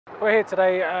We're here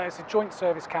today, it's a joint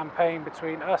service campaign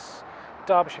between us,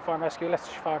 Derbyshire Fire and Rescue,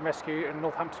 Leicestershire Fire and Rescue and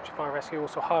Northamptonshire Fire and Rescue,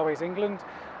 also Highways England,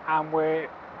 and we're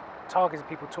targeting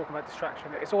people talking about distraction.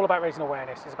 It's all about raising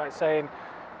awareness. It's about saying,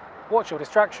 what's your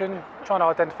distraction, trying to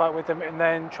identify it with them, and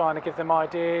then trying to give them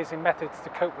ideas and methods to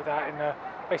cope with that and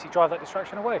basically drive that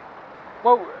distraction away.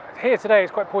 Well, here today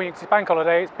is quite poignant because it's bank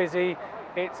holiday, it's busy,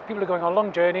 people are going on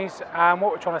long journeys, and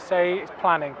what we're trying to say is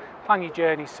plan your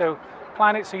journey. So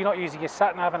plan it so you're not using your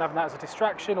sat-nav and having that as a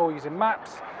distraction, or using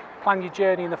maps. Plan your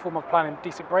journey in the form of planning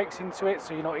decent breaks into it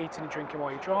so you're not eating and drinking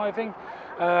while you're driving.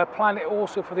 Plan it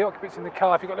also for the occupants in the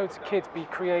car. If you've got loads of kids, be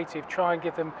creative, try and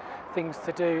give them things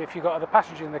to do. If you've got other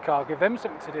passengers in the car, give them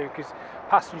something to do, because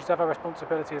passengers have a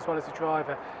responsibility as well as the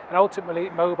driver. And ultimately,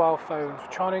 mobile phones, we're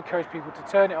trying to encourage people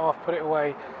to turn it off, put it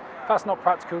away. If that's not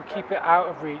practical, keep it out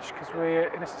of reach, because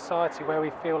we're in a society where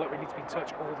we feel like we need to be in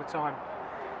touch all the time.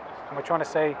 And we're trying to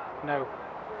say no.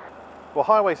 Well,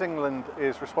 Highways England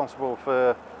is responsible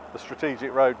for the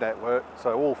strategic road network,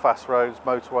 so all fast roads,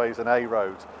 motorways and A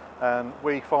roads. And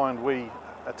we find we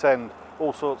attend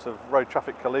all sorts of road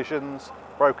traffic collisions,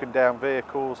 broken down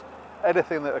vehicles,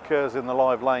 anything that occurs in the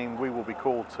live lane we will be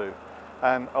called to.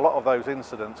 And a lot of those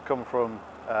incidents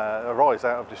arise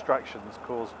out of distractions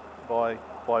caused by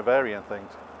varying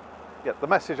things. Yeah, the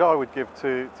message I would give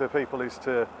to people is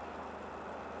to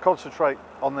concentrate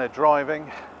on their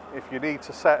driving. If you need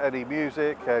to set any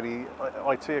music, any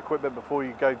IT equipment before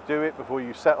you go do it, before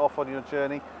you set off on your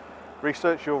journey,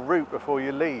 research your route before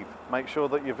you leave. Make sure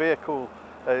that your vehicle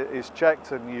is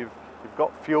checked and you've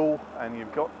got fuel and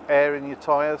you've got air in your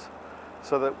tyres,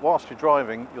 so that whilst you're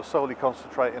driving, you're solely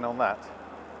concentrating on that.